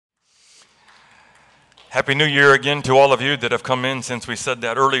Happy New Year again to all of you that have come in since we said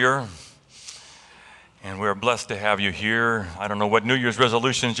that earlier. And we're blessed to have you here. I don't know what New Year's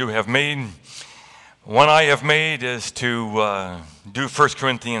resolutions you have made. One I have made is to do 1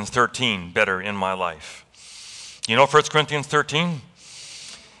 Corinthians 13 better in my life. You know 1 Corinthians 13?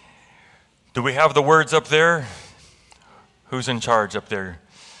 Do we have the words up there? Who's in charge up there?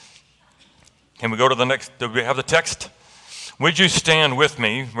 Can we go to the next? Do we have the text? Would you stand with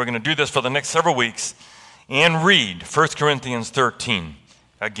me? We're going to do this for the next several weeks and read 1 Corinthians 13.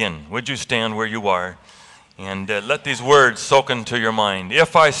 Again, would you stand where you are and let these words soak into your mind.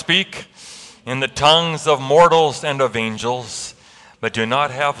 If I speak in the tongues of mortals and of angels, but do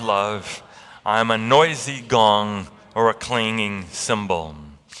not have love, I am a noisy gong or a clanging cymbal.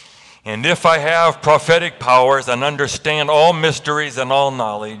 And if I have prophetic powers and understand all mysteries and all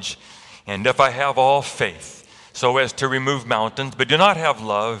knowledge, and if I have all faith so as to remove mountains, but do not have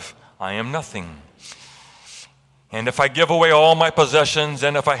love, I am nothing. And if I give away all my possessions,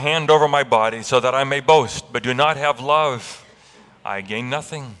 and if I hand over my body so that I may boast, but do not have love, I gain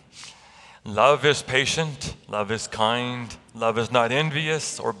nothing. Love is patient, love is kind, love is not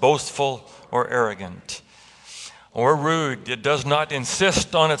envious or boastful or arrogant or rude. It does not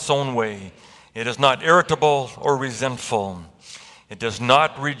insist on its own way. It is not irritable or resentful. It does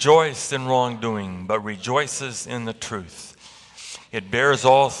not rejoice in wrongdoing, but rejoices in the truth. It bears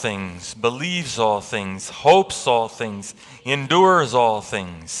all things, believes all things, hopes all things, endures all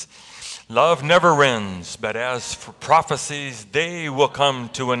things. Love never ends, but as for prophecies, they will come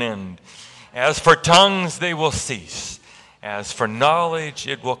to an end. As for tongues, they will cease. As for knowledge,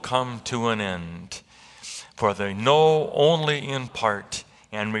 it will come to an end. For they know only in part,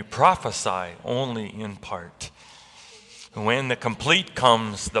 and we prophesy only in part. When the complete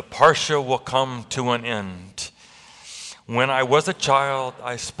comes, the partial will come to an end. When I was a child,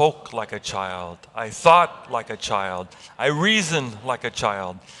 I spoke like a child. I thought like a child. I reasoned like a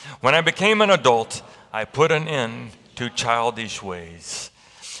child. When I became an adult, I put an end to childish ways.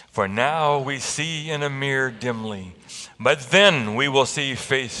 For now we see in a mirror dimly, but then we will see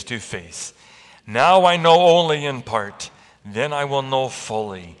face to face. Now I know only in part, then I will know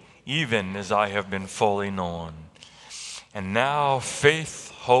fully, even as I have been fully known. And now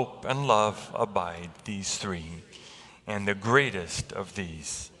faith, hope, and love abide, these three. And the greatest of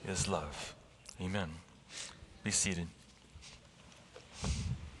these is love. Amen. Be seated.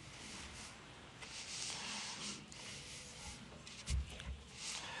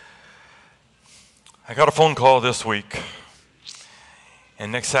 I got a phone call this week.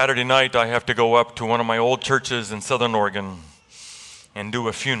 And next Saturday night, I have to go up to one of my old churches in Southern Oregon and do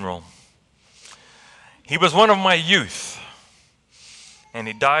a funeral. He was one of my youth, and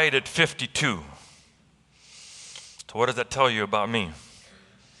he died at 52. So what does that tell you about me?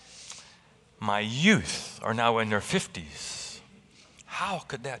 My youth are now in their 50s. How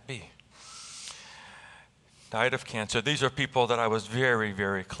could that be? Died of cancer. These are people that I was very,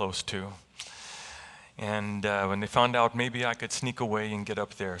 very close to. And when they found out, maybe I could sneak away and get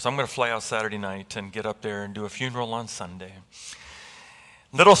up there. So I'm going to fly out Saturday night and get up there and do a funeral on Sunday.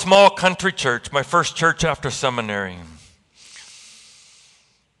 Little small country church, my first church after seminary.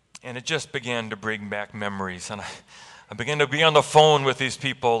 And it just began to bring back memories. And I began to be on the phone with these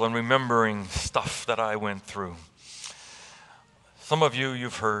people and remembering stuff that I went through. Some of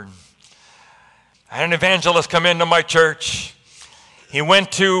you've heard. I had an evangelist come into my church. He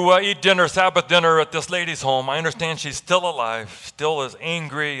went to eat dinner, Sabbath dinner at this lady's home. I understand she's still alive, still as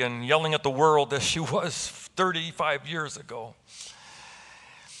angry and yelling at the world as she was 35 years ago.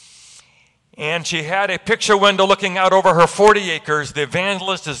 And she had a picture window looking out over her 40 acres. The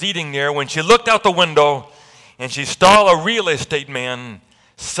evangelist is eating there. When she looked out the window and she saw a real estate man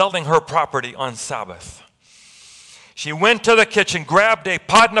selling her property on Sabbath. She went to the kitchen, grabbed a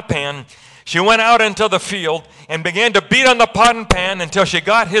pot and a pan. She went out into the field and began to beat on the pot and pan until she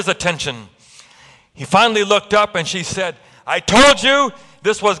got his attention. He finally looked up and she said, I told you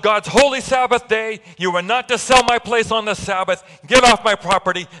this was God's holy Sabbath day. You were not to sell my place on the Sabbath. Give off my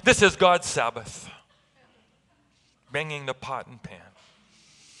property. This is God's Sabbath. Banging the pot and pan.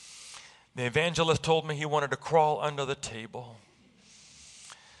 The evangelist told me he wanted to crawl under the table.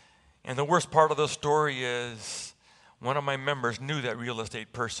 And the worst part of the story is one of my members knew that real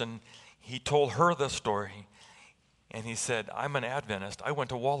estate person. He told her the story, and he said, I'm an Adventist. I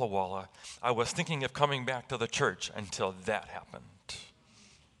went to Walla Walla. I was thinking of coming back to the church until that happened.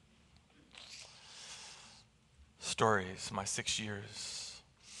 Stories, my 6 years.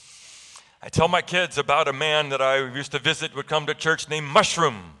 I tell my kids about a man that I used to visit, would come to church, named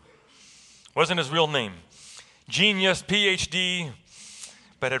Mushroom. Wasn't his real name. Genius, PhD,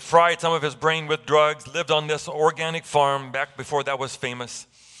 but had fried some of his brain with drugs, lived on this organic farm back before that was famous.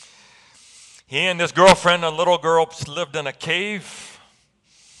 He and his girlfriend, a little girl, lived in a cave.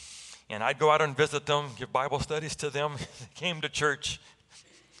 And I'd go out and visit them, give Bible studies to them. They came to church.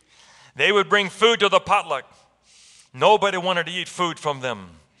 They would bring food to the potluck. Nobody wanted to eat food from them.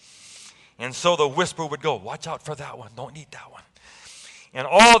 And so the whisper would go, watch out for that one. Don't eat that one. And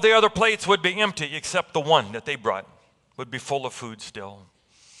all the other plates would be empty except the one that they brought would be full of food still.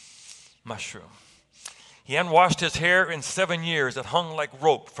 Mushroom. He hadn't washed his hair in 7 years. It hung like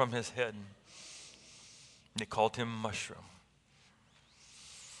rope from his head. They called him Mushroom.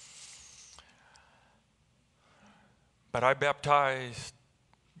 But I baptized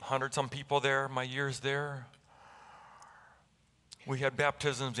 100-some people there, my years there. We had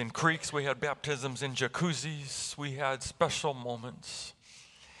baptisms in creeks. We had baptisms in jacuzzis. We had special moments.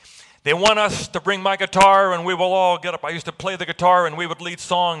 They want us to bring my guitar and we will all get up. I used to play the guitar and we would lead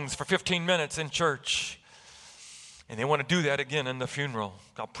songs for 15 minutes in church. And they want to do that again in the funeral.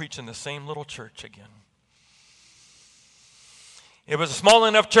 I'll preach in the same little church again. It was a small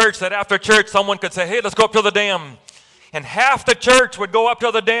enough church that after church someone could say, hey, let's go up to the dam. And half the church would go up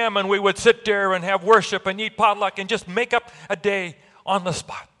to the dam and we would sit there and have worship and eat potluck and just make up a day on the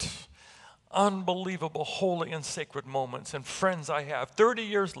spot. Unbelievable, holy and sacred moments. And friends I have 30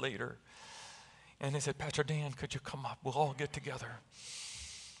 years later. And they said, Pastor Dan, could you come up? We'll all get together.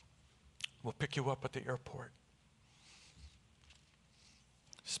 We'll pick you up at the airport.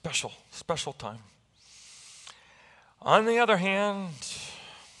 Special, special time. On the other hand,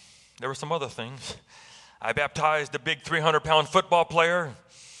 there were some other things. I baptized a big 300-pound football player.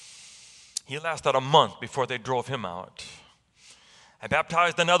 He lasted a month before they drove him out. I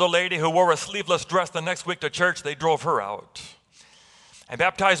baptized another lady who wore a sleeveless dress the next week to church. They drove her out. I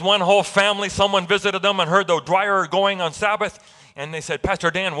baptized one whole family. Someone visited them and heard the dryer going on Sabbath. And they said, Pastor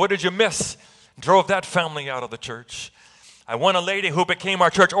Dan, what did you miss? Drove that family out of the church. I won a lady who became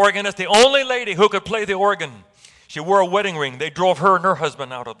our church organist, the only lady who could play the organ. She wore a wedding ring. They drove her and her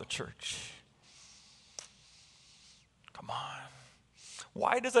husband out of the church.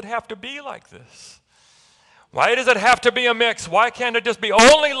 Why does it have to be like this? Why does it have to be a mix? Why can't it just be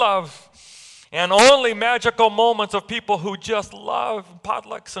only love and only magical moments of people who just love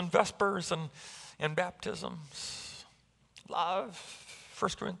potlucks and vespers and baptisms? Love,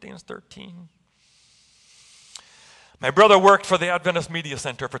 1 Corinthians 13. My brother worked for the Adventist Media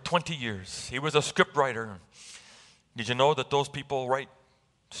Center for 20 years. He was a script writer. Did you know that those people write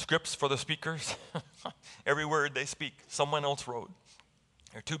scripts for the speakers? Every word they speak, someone else wrote.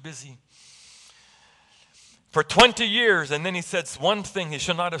 They're too busy. For 20 years, and then he said one thing he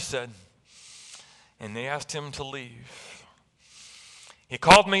should not have said. And they asked him to leave. He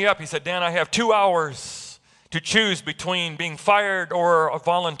called me up. He said, Dan, I have 2 hours to choose between being fired or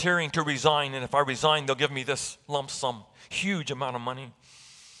volunteering to resign. And if I resign, they'll give me this lump sum, huge amount of money.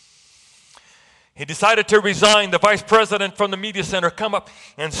 He decided to resign. The vice president from the media center come up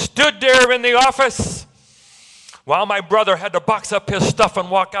and stood there in the office while my brother had to box up his stuff and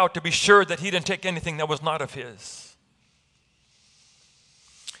walk out to be sure that he didn't take anything that was not of his.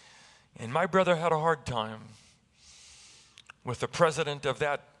 And my brother had a hard time with the president of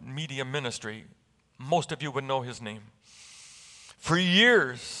that media ministry. Most of you would know his name. For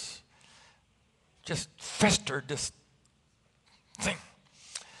years, just festered this thing.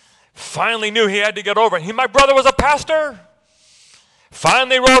 Finally knew he had to get over it. My brother was a pastor.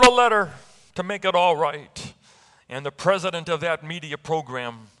 Finally wrote a letter to make it all right. And the president of that media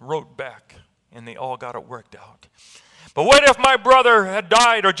program wrote back, and they all got it worked out. But what if my brother had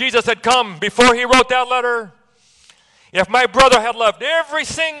died or Jesus had come before he wrote that letter? If my brother had loved every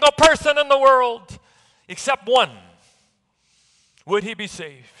single person in the world except one, would he be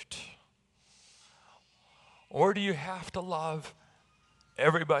saved? Or do you have to love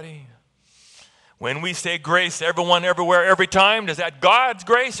everybody? When we say grace, everyone, everywhere, every time, is that God's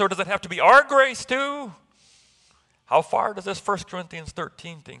grace or does it have to be our grace too? How far does this 1 Corinthians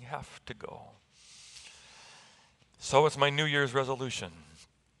 13 thing have to go? So it's my New Year's resolution.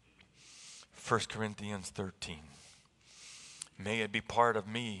 1 Corinthians 13. May it be part of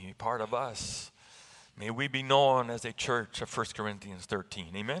me, part of us. May we be known as a church of 1 Corinthians 13.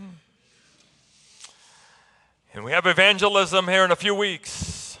 Amen? And we have evangelism here in a few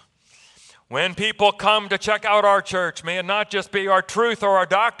weeks. When people come to check out our church, may it not just be our truth or our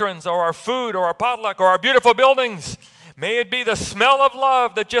doctrines or our food or our potluck or our beautiful buildings. May it be the smell of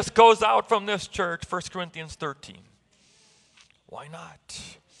love that just goes out from this church, 1 Corinthians 13. Why not?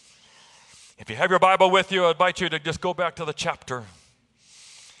 If you have your Bible with you, I invite you to just go back to the chapter.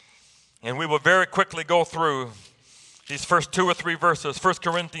 And we will very quickly go through These first 2 or 3 verses, 1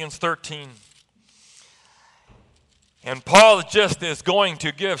 Corinthians 13. And Paul just is going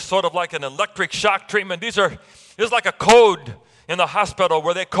to give sort of like an electric shock treatment. This is like a code in the hospital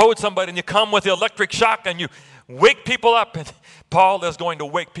where they code somebody and you come with the electric shock and you wake people up. And Paul is going to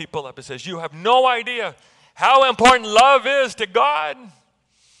wake people up. He says, you have no idea how important love is to God.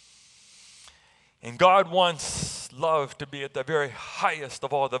 And God wants love to be at the very highest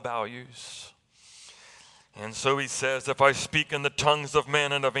of all the values. And so he says, if I speak in the tongues of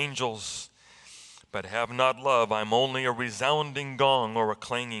men and of angels, but have not love, I'm only a resounding gong or a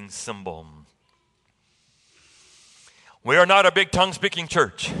clanging cymbal. We are not a big tongue-speaking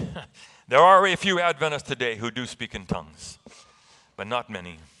church. There are a few Adventists today who do speak in tongues, but not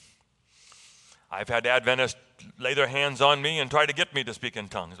many. I've had Adventists lay their hands on me and try to get me to speak in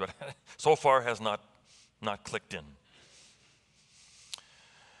tongues, but so far has not clicked in.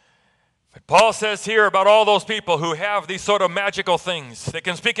 But Paul says here about all those people who have these sort of magical things. They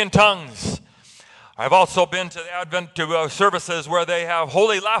can speak in tongues. I've also been to services where they have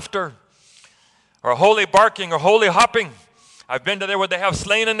holy laughter or holy barking or holy hopping. I've been to there where they have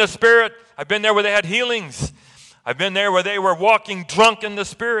slain in the spirit. I've been there where they had healings. I've been there where they were walking drunk in the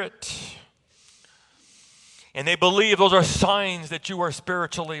spirit. And they believe those are signs that you are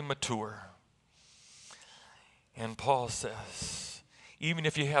spiritually mature. And Paul says, even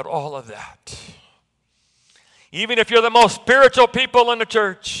if you had all of that, even if you're the most spiritual people in the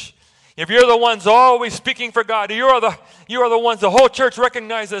church, if you're the ones always speaking for God, you are the ones the whole church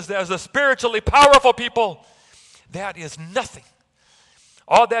recognizes as the spiritually powerful people, that is nothing.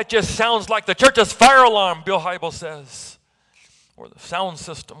 All that just sounds like the church's fire alarm, Bill Hybels says, or the sound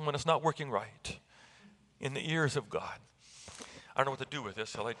system when it's not working right in the ears of God. I don't know what to do with this.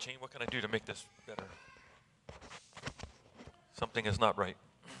 Shall I change? What can I do to make this better? Something is not right.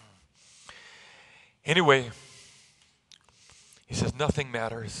 Anyway, he says nothing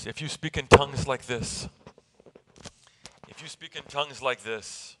matters. If you speak in tongues like this,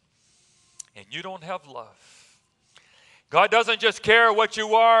 and you don't have love, God doesn't just care what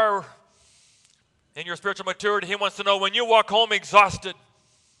you are in your spiritual maturity. He wants to know when you walk home exhausted,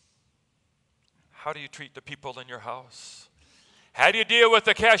 how do you treat the people in your house? How do you deal with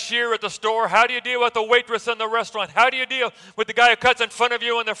the cashier at the store? How do you deal with the waitress in the restaurant? How do you deal with the guy who cuts in front of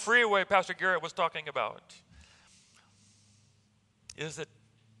you on the freeway Pastor Garrett was talking about? Is it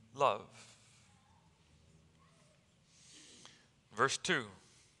love? Verse 2,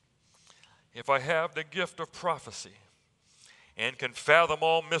 if I have the gift of prophecy and can fathom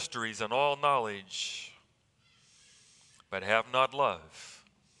all mysteries and all knowledge, but have not love,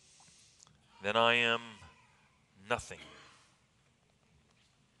 then I am nothing.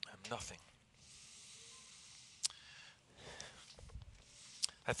 Nothing.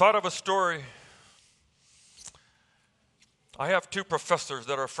 I thought of a story. I have 2 professors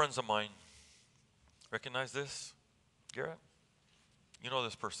that are friends of mine. Recognize this, Garrett? You know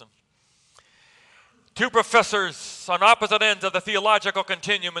this person. 2 professors on opposite ends of the theological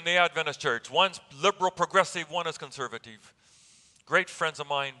continuum in the Adventist church. One's liberal progressive, one is conservative. Great friends of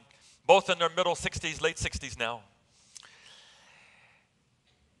mine, both in their middle 60s, late 60s now.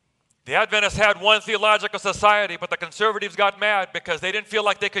 The Adventists had one theological society, but the conservatives got mad because they didn't feel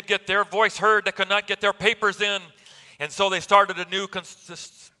like they could get their voice heard. They could not get their papers in. And so they started a new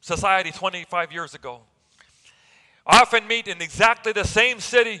society 25 years ago. Often meet in exactly the same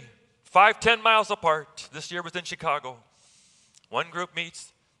city, 5-10 miles apart. This year was in Chicago. One group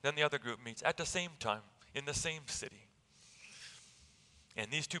meets, then the other group meets at the same time in the same city.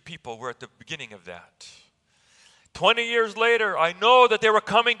 And these 2 people were at the beginning of that. 20 years later, I know that they were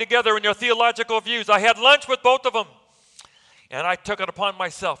coming together in their theological views. I had lunch with both of them, and I took it upon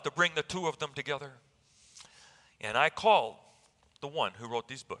myself to bring the 2 of them together. And I called the one who wrote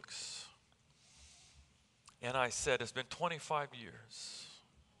these books. And I said, it's been 25 years.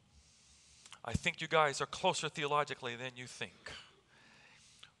 I think you guys are closer theologically than you think.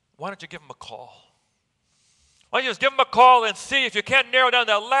 Why don't you give them a call? Why don't you just give them a call and see if you can't narrow down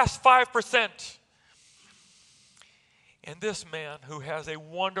that last 5%. And this man, who has a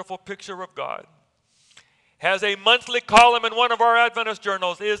wonderful picture of God, has a monthly column in one of our Adventist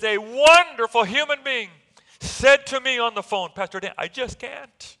journals, is a wonderful human being, said to me on the phone, Pastor Dan, I just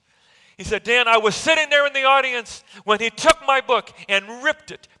can't. He said, Dan, I was sitting there in the audience when he took my book and ripped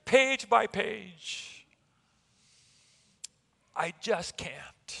it page by page. I just can't.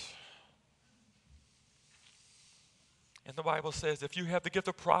 And the Bible says, if you have the gift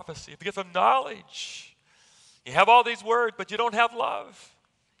of prophecy, the gift of knowledge, you have all these words, but you don't have love,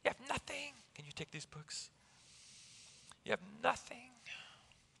 you have nothing. Can you take these books? You have nothing.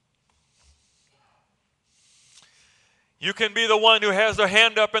 You can be the one who has their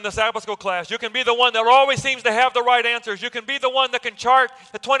hand up in the Sabbath school class. You can be the one that always seems to have the right answers. You can be the one that can chart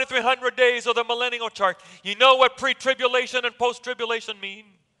the 2,300 days of the millennial chart. You know what pre-tribulation and post-tribulation mean.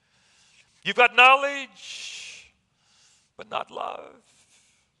 You've got knowledge, but not love.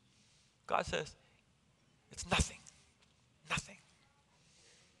 God says, it's nothing. Nothing.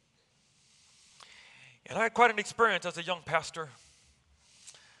 And I had quite an experience as a young pastor.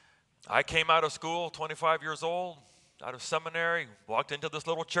 I came out of school, 25 years old. Out of seminary, walked into this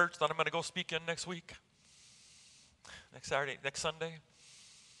little church that I'm going to go speak in next week, next Saturday, next Sunday.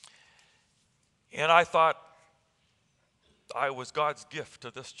 And I thought I was God's gift to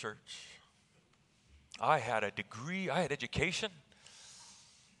this church. I had a degree, I had education.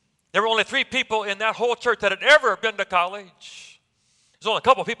 There were only 3 people in that whole church that had ever been to college. There's only a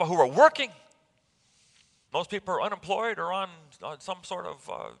couple of people who were working. Most people are unemployed or on some sort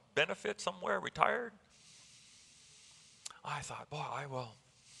of benefit somewhere, retired. I thought, boy,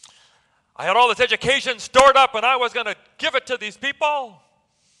 I had all this education stored up and I was going to give it to these people.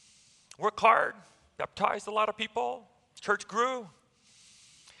 Work hard, baptized a lot of people, church grew.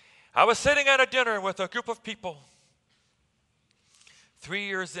 I was sitting at a dinner with a group of people 3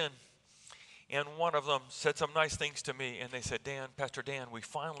 years in, and one of them said some nice things to me, and they said, Dan, Pastor Dan, we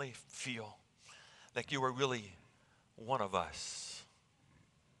finally feel like you are really one of us,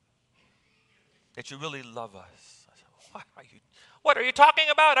 that you really love us. What are you talking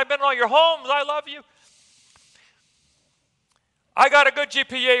about? I've been in all your homes. I love you. I got a good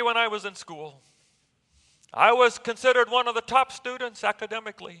GPA when I was in school. I was considered one of the top students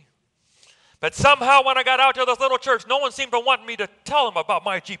academically. But somehow when I got out to this little church, no one seemed to want me to tell them about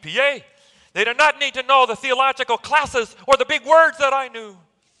my GPA. They did not need to know the theological classes or the big words that I knew.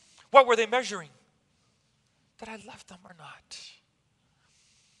 What were they measuring? That I loved them or not?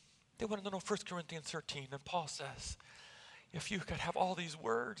 They wanted to know 1 Corinthians 13, and Paul says, if you could have all these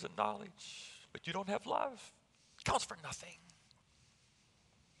words and knowledge, but you don't have love, it counts for nothing.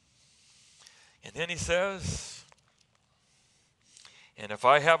 And then he says, and if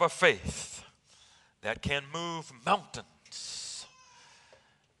I have a faith that can move mountains,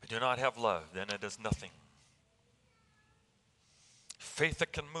 but do not have love, then it is nothing. Faith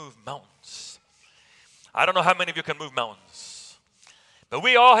that can move mountains. I don't know how many of you can move mountains, but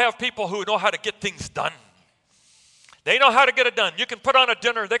we all have people who know how to get things done. They know how to get it done. You can put on a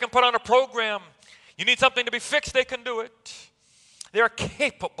dinner. They can put on a program. You need something to be fixed, they can do it. They are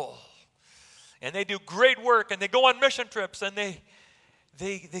capable. And they do great work, and they go on mission trips, and they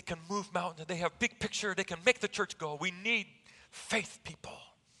can move mountains. They have big picture. They can make the church go. We need faith people.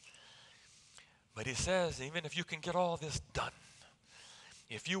 But he says, even if you can get all this done,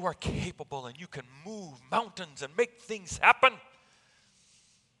 if you are capable and you can move mountains and make things happen,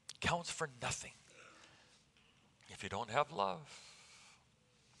 it counts for nothing if you don't have love.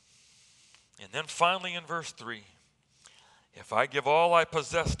 And then finally in verse 3, if I give all I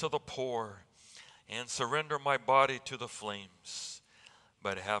possess to the poor and surrender my body to the flames,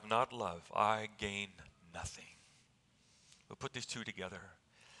 but have not love, I gain nothing. We'll put these two together.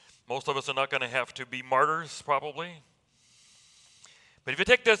 Most of us are not going to have to be martyrs, probably. But if you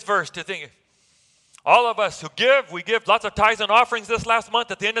take this verse to think, all of us who give, we give lots of tithes and offerings this last month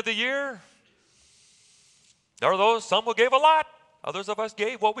at the end of the year. There are those, some who gave a lot. Others of us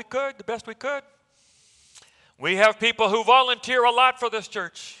gave what we could, the best we could. We have people who volunteer a lot for this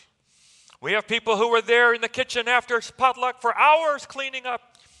church. We have people who were there in the kitchen after potluck for hours cleaning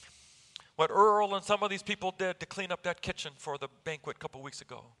up what Earl and some of these people did to clean up that kitchen for the banquet a couple weeks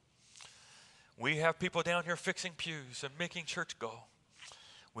ago. We have people down here fixing pews and making church go.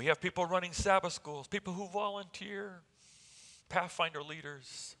 We have people running Sabbath schools, people who volunteer, Pathfinder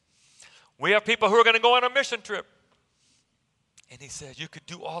leaders. We have people who are going to go on a mission trip. And he said, you could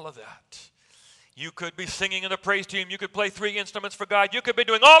do all of that. You could be singing in the praise team. You could play 3 instruments for God. You could be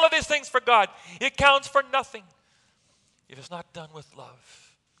doing all of these things for God. It counts for nothing if it's not done with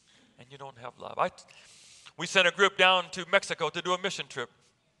love and you don't have love. We sent a group down to Mexico to do a mission trip.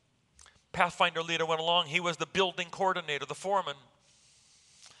 Pathfinder leader went along. He was the building coordinator, the foreman.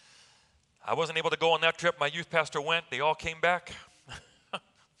 I wasn't able to go on that trip. My youth pastor went. They all came back.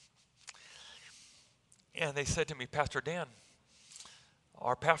 And they said to me, Pastor Dan,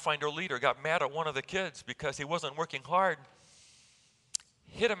 our Pathfinder leader got mad at one of the kids because he wasn't working hard.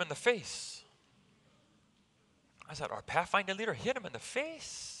 Hit him in the face. I said, our Pathfinder leader hit him in the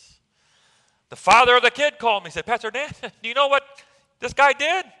face? The father of the kid called me and said, Pastor Dan, do you know what this guy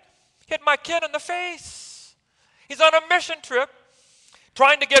did? Hit my kid in the face. He's on a mission trip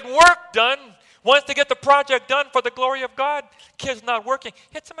trying to get work done, wants to get the project done for the glory of God. Kid's not working.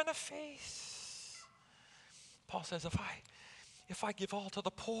 Hits him in the face. Paul says, if I give all to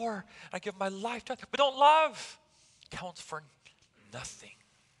the poor, I give my life to, but don't love, counts for nothing.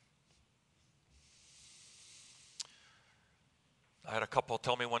 I had a couple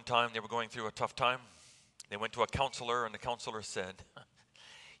tell me one time they were going through a tough time. They went to a counselor, and the counselor said,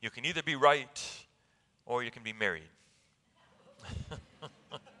 you can either be right or you can be married.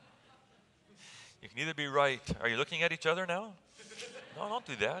 You can either be right. Are you looking at each other now? No, don't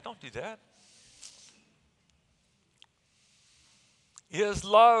do that. Don't do that. Is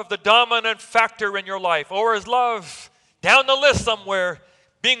love the dominant factor in your life? Or is love down the list somewhere?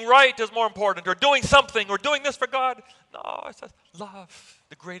 Being right is more important, or doing something, or doing this for God? No, it says love.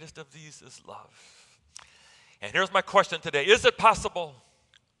 The greatest of these is love. And here's my question today. Is it possible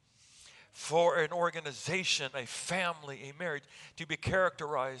for an organization, a family, a marriage to be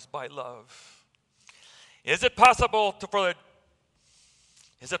characterized by love? Is it possible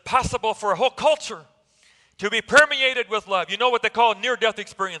for a whole culture to be permeated with love? You know what they call near-death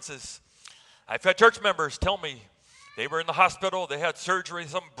experiences. I've had church members tell me they were in the hospital, they had surgery,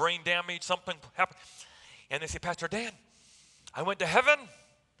 some brain damage, something happened. And they say, Pastor Dan, I went to heaven.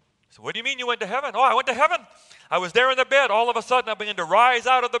 So what do you mean you went to heaven? Oh, I went to heaven. I was there in the bed. All of a sudden, I began to rise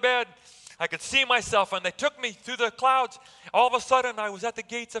out of the bed. I could see myself, and they took me through the clouds. All of a sudden, I was at the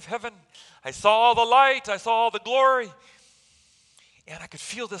gates of heaven. I saw all the light. I saw all the glory. And I could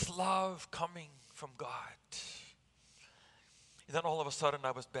feel this love coming from God. And then all of a sudden,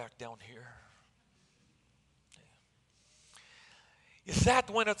 I was back down here. Is that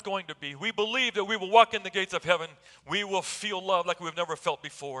when it's going to be? We believe that we will walk in the gates of heaven. We will feel love like we've never felt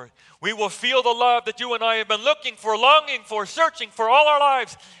before. We will feel the love that you and I have been looking for, longing for, searching for all our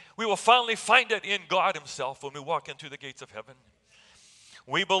lives. We will finally find it in God himself when we walk into the gates of heaven.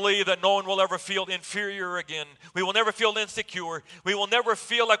 We believe that no one will ever feel inferior again. We will never feel insecure. We will never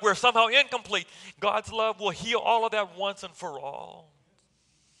feel like we're somehow incomplete. God's love will heal all of that once and for all.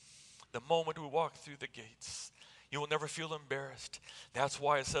 The moment we walk through the gates, you will never feel embarrassed. That's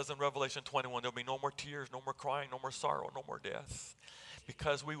why it says in Revelation 21, there'll be no more tears, no more crying, no more sorrow, no more death.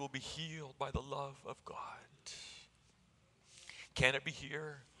 Because we will be healed by the love of God. Can it be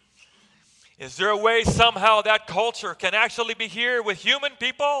here? Is there a way somehow that culture can actually be here with human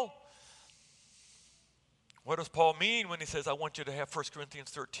people? What does Paul mean when he says, I want you to have 1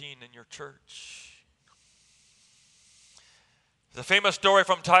 Corinthians 13 in your church? There's a famous story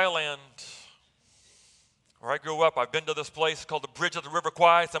from Thailand. Where I grew up, I've been to this place called the Bridge of the River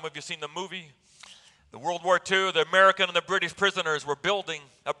Kwai. Some of you have seen the movie. The World War II, the American and the British prisoners were building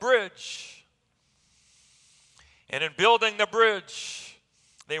a bridge. And in building the bridge,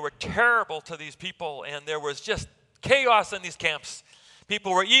 they were terrible to these people, and there was just chaos in these camps.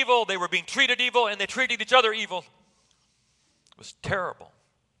 People were evil, they were being treated evil, and they treated each other evil. It was terrible.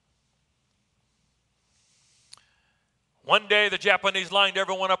 One day, the Japanese lined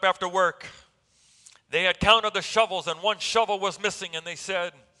everyone up after work. They had counted the shovels, and one shovel was missing, and they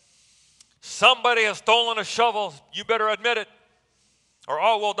said, somebody has stolen a shovel. You better admit it, or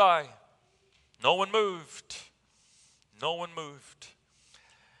all will die. No one moved. No one moved.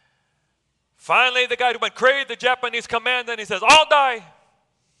 Finally, the guy who went crazy, the Japanese commandant, he says, I'll die.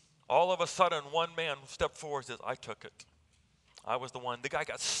 All of a sudden, one man stepped forward and says, I took it. I was the one. The guy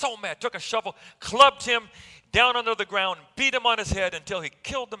got so mad, took a shovel, clubbed him down under the ground, beat him on his head until he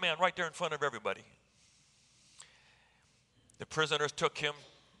killed the man right there in front of everybody. The prisoners took him,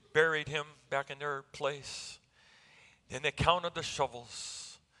 buried him back in their place. Then they counted the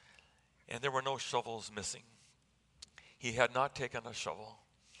shovels, and there were no shovels missing. He had not taken a shovel.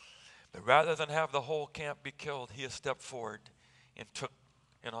 But rather than have the whole camp be killed, he has stepped forward and took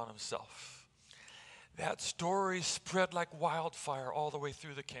it on himself. That story spread like wildfire all the way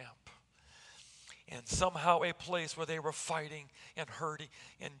through the camp. And somehow a place where they were fighting and hurting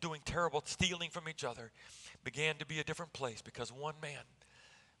and doing terrible, stealing from each other, began to be a different place because one man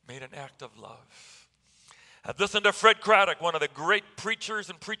made an act of love. I've listened to Fred Craddock, one of the great preachers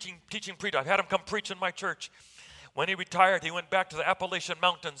and teaching preachers. I've had him come preach in my church. When he retired, he went back to the Appalachian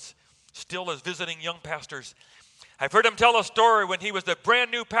Mountains, still as visiting young pastors. I've heard him tell a story when he was a brand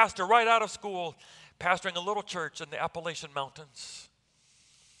new pastor right out of school, pastoring a little church in the Appalachian Mountains.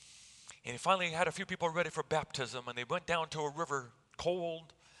 And he finally had a few people ready for baptism, and they went down to a river,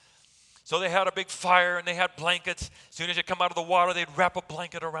 cold. So they had a big fire, and they had blankets. As soon as you come out of the water, they'd wrap a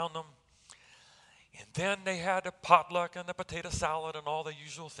blanket around them. And then they had a potluck and a potato salad and all the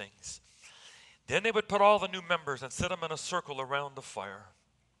usual things. Then they would put all the new members and sit them in a circle around the fire.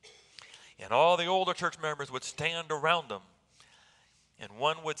 And all the older church members would stand around them. And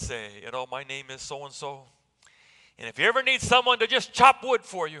one would say, you know, my name is so-and-so. And if you ever need someone to just chop wood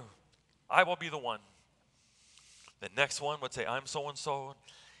for you, I will be the one. The next one would say, I'm so-and-so.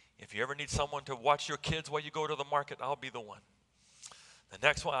 If you ever need someone to watch your kids while you go to the market, I'll be the one. The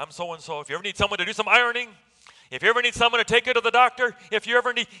next one, I'm so-and-so. If you ever need someone to do some ironing, if you ever need someone to take you to the doctor, if you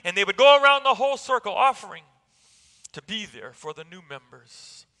ever need, and they would go around the whole circle offering to be there for the new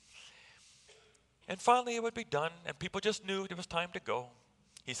members. And finally it would be done, and people just knew it was time to go.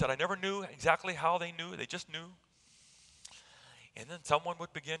 He said, I never knew exactly how they knew. They just knew. And then someone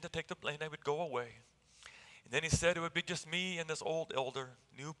would begin to take the blame, and they would go away. And then he said it would be just me and this old elder,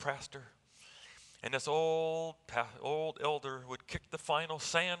 new pastor. And this old elder would kick the final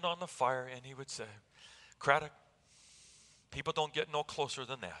sand on the fire, and he would say, Craddock, people don't get no closer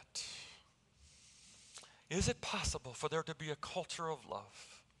than that. Is it possible for there to be a culture of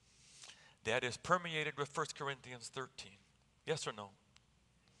love that is permeated with 1 Corinthians 13? Yes or no?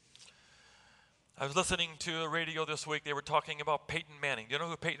 I was listening to the radio this week. They were talking about Peyton Manning. Do you know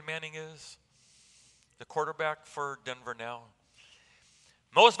who Peyton Manning is? The quarterback for Denver now.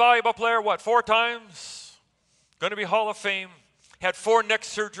 Most valuable player, 4 times? Going to be Hall of Fame. Had 4 neck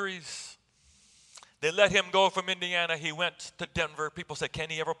surgeries. They let him go from Indiana. He went to Denver. People said, can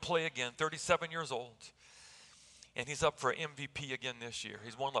he ever play again? 37 years old. And he's up for MVP again this year.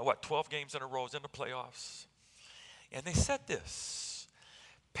 He's won 12 games in a row. He's in the playoffs. And they said this.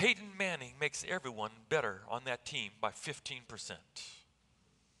 Peyton Manning makes everyone better on that team by 15%.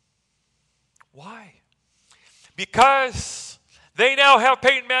 Why? Because they now have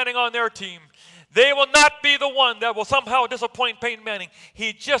Peyton Manning on their team. They will not be the one that will somehow disappoint Peyton Manning.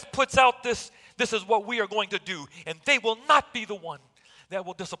 He just puts out this is what we are going to do. And they will not be the one that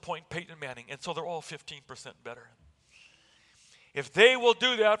will disappoint Peyton Manning. And so they're all 15% better. If they will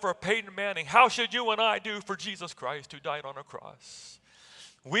do that for Peyton Manning, how should you and I do for Jesus Christ who died on a cross?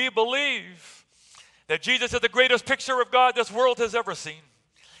 We believe that Jesus is the greatest picture of God this world has ever seen.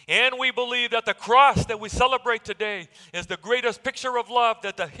 And we believe that the cross that we celebrate today is the greatest picture of love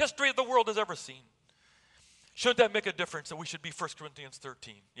that the history of the world has ever seen. Shouldn't that make a difference that we should be 1 Corinthians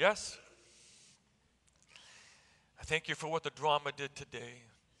 13? Yes? I thank you for what the drama did today.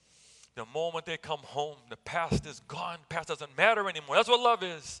 The moment they come home, the past is gone. The past doesn't matter anymore. That's what love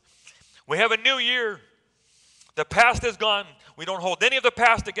is. We have a new year. The past is gone. We don't hold any of the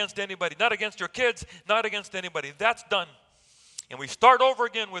past against anybody. Not against your kids, not against anybody. That's done. And we start over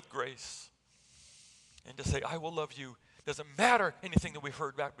again with grace. And to say, I will love you. Doesn't matter anything that we've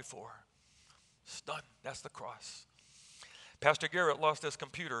heard back before. It's done. That's the cross. Pastor Garrett lost his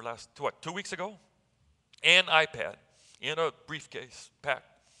computer 2 weeks ago? And iPad in a briefcase packed.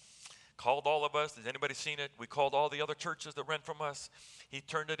 Called all of us. Has anybody seen it? We called all the other churches that rent from us. He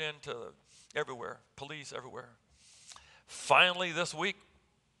turned it into everywhere. Police everywhere. Finally this week,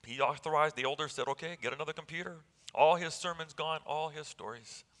 he authorized, the elders said, okay, get another computer. All his sermons gone, all his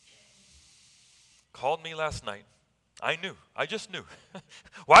stories. Called me last night. I knew. I just knew.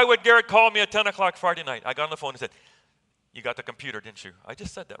 Why would Garrett call me at 10 o'clock Friday night? I got on the phone and said, you got the computer, didn't you? I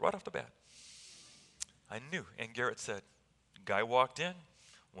just said that right off the bat. I knew. And Garrett said, guy walked in,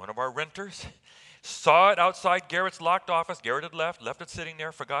 one of our renters, saw it outside Garrett's locked office. Garrett had left it sitting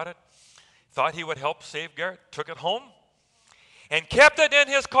there, forgot it. Thought he would help save Garrett, took it home, and kept it in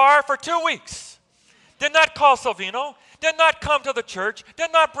his car for 2 weeks. Did not call Salvino, did not come to the church,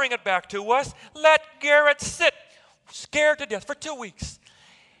 did not bring it back to us. Let Garrett sit, scared to death for 2 weeks.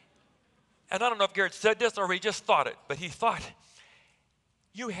 And I don't know if Garrett said this or he just thought it, but he thought,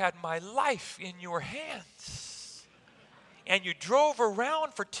 you had my life in your hands. And you drove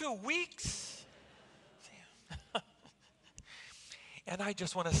around for 2 weeks. And I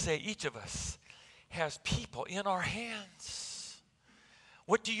just want to say each of us has people in our hands.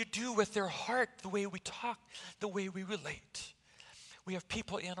 What do you do with their heart, the way we talk, the way we relate? We have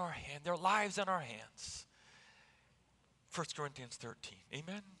people in our hand, their lives in our hands. 1 Corinthians 13,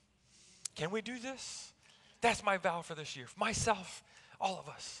 amen? Can we do this? That's my vow for this year, for myself, all of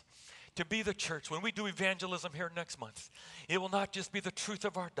us, to be the church. When we do evangelism here next month, it will not just be the truth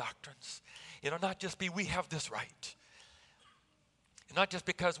of our doctrines. It will not just be we have this right. Not just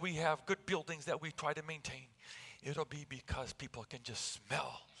because we have good buildings that we try to maintain. It'll be because people can just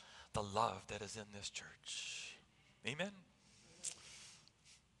smell the love that is in this church. Amen?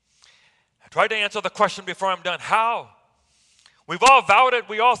 I tried to answer the question before I'm done. How? We've all vowed it.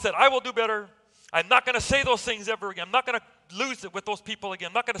 We all said, I will do better. I'm not going to say those things ever again. I'm not going to lose it with those people again.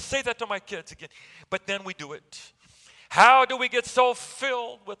 I'm not going to say that to my kids again. But then we do it. How do we get so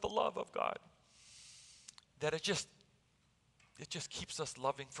filled with the love of God that it just keeps us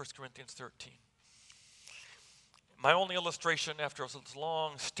loving 1 Corinthians 13. My only illustration after this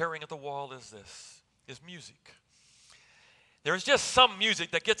long staring at the wall is this, is music. There's just some music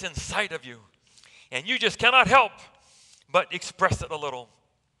that gets inside of you. and you just cannot help but express it a little.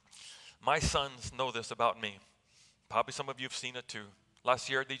 My sons know this about me. Probably some of you have seen it too. Last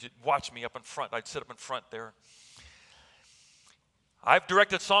year, they just watched me up in front. I'd sit up in front there. I've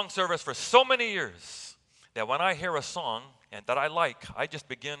directed song service for so many years that when I hear a song and that I like, I just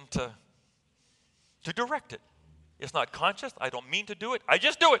begin to direct it. It's not conscious. I don't mean to do it. I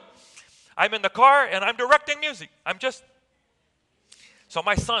just do it. I'm in the car and I'm directing music. So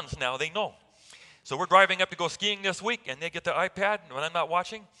my sons now, they know. So we're driving up to go skiing this week, and they get the iPad when I'm not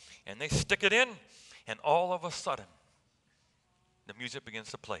watching, and they stick it in, and all of a sudden, the music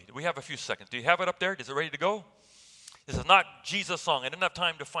begins to play. We have a few seconds. Do you have it up there? Is it ready to go? This is not Jesus song. I didn't have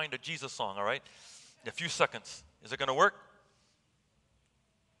time to find a Jesus song, all right? In a few seconds. Is it going to work?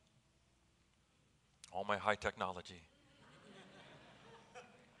 All my high technology.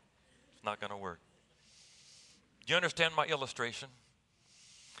 It's not going to work. Do you understand my illustration?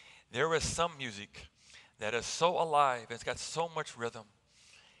 There is some music that is so alive, it's got so much rhythm,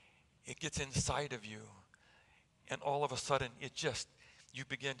 it gets inside of you, and all of a sudden, you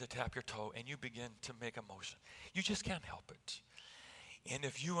begin to tap your toe, and you begin to make a motion. You just can't help it. And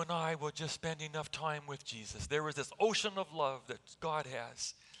if you and I will just spend enough time with Jesus, there is this ocean of love that God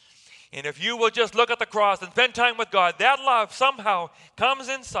has. And if you will just look at the cross and spend time with God, that love somehow comes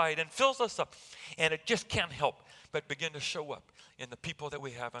inside and fills us up, and it just can't help but begin to show up in the people that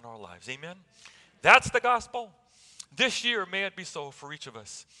we have in our lives. Amen? That's the gospel. This year, may it be so for each of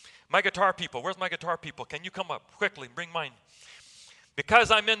us. My guitar people, where's my guitar people? Can you come up quickly and bring mine?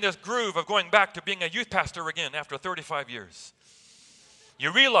 Because I'm in this groove of going back to being a youth pastor again after 35 years.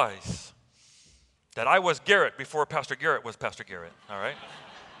 You realize that I was Garrett before Pastor Garrett was Pastor Garrett, all right?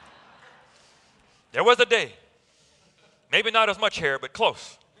 There was a day, maybe not as much hair, but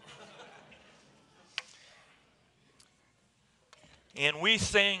close. And we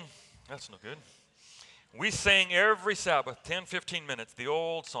sang, that's no good. We sang every Sabbath, 10, 15 minutes, the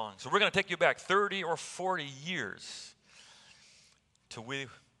old song. So we're going to take you back 30 or 40 years till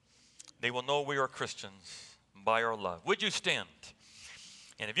they will know we are Christians by our love. Would you stand?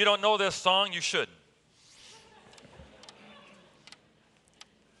 And if you don't know this song, you should.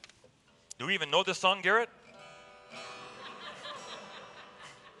 Do we even know this song, Garrett?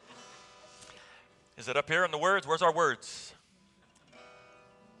 Is it up here in the words? Where's our words?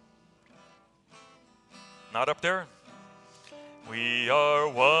 Not up there? We are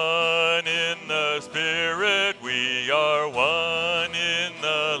one in the Spirit. We are one in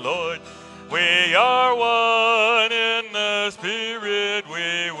the Lord. We are one in the Spirit.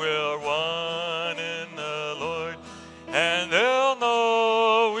 We will one in the Lord. And they'll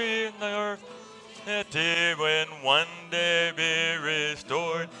know we are when one day be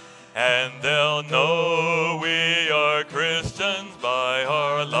restored. And they'll know we are Christians by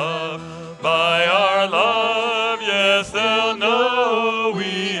our love. By our love, yes, they'll know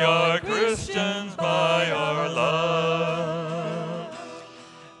we are Christians by our love.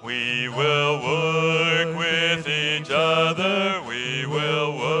 We will work with each other. We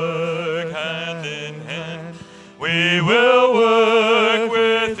will work hand in hand. We will work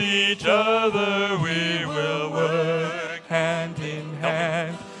with each other. We will work hand in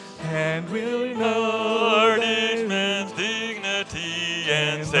hand. And we'll guard each man's dignity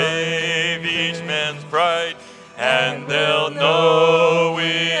and save each man's pride. And they'll know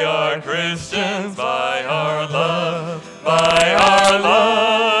we are Christians by our love. By our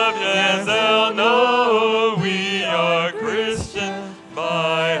love, yes, they'll know we are Christians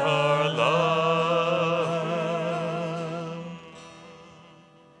by our love.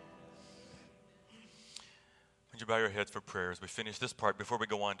 Would you bow your heads for prayer as we finish this part before we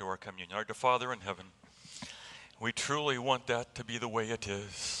go on to our communion? Our Father in heaven, we truly want that to be the way it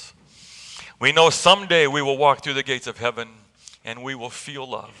is. We know someday we will walk through the gates of heaven and we will feel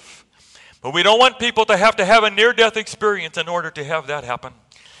love. But we don't want people to have a near-death experience in order to have that happen.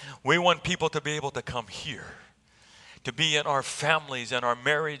 We want people to be able to come here, to be in our families, in our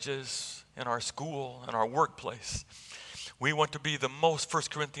marriages, in our school, in our workplace. We want to be the most, 1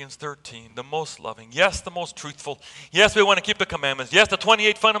 Corinthians 13, the most loving. Yes, the most truthful. Yes, we want to keep the commandments. Yes, the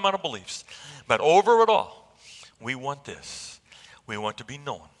 28 fundamental beliefs. But over it all, we want this. We want to be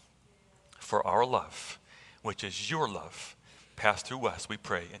known for our love, which is your love, passed through us, we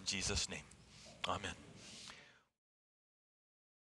pray in Jesus' name. Amen.